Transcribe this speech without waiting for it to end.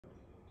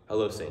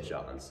Hello, St.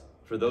 John's.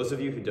 For those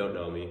of you who don't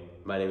know me,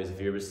 my name is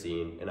Veer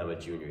Basine and I'm a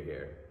junior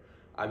here.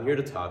 I'm here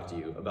to talk to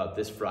you about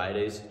this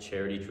Friday's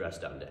Charity Dress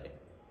Down Day.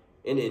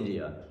 In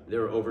India,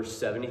 there are over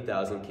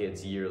 70,000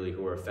 kids yearly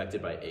who are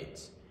affected by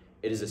AIDS.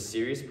 It is a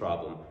serious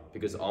problem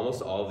because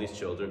almost all of these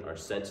children are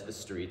sent to the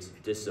streets,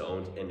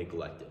 disowned, and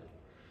neglected.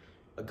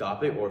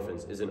 Agape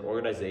Orphans is an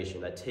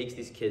organization that takes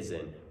these kids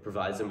in,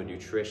 provides them with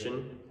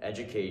nutrition,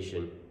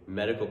 education,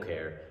 medical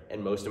care,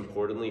 and most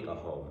importantly, a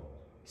home.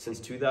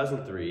 Since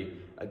 2003,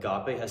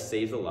 Agape has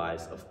saved the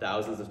lives of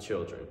thousands of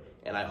children,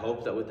 and I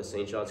hope that with the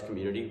St. John's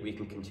community, we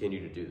can continue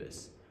to do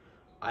this.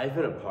 I've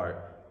been a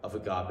part of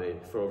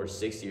Agape for over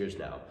 6 years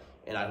now,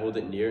 and I hold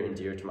it near and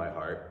dear to my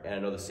heart, and I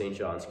know the St.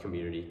 John's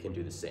community can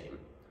do the same.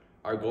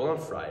 Our goal on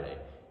Friday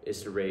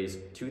is to raise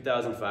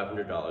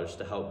 $2,500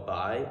 to help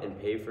buy and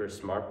pay for a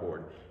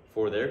SMARTboard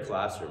for their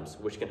classrooms,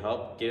 which can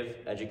help give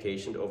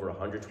education to over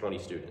 120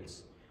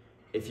 students.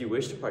 If you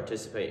wish to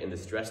participate in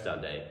this Dress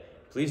Down Day,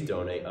 please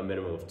donate a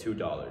minimum of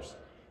 $2.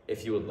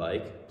 If you would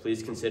like,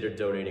 please consider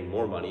donating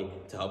more money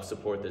to help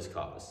support this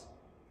cause.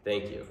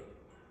 Thank you.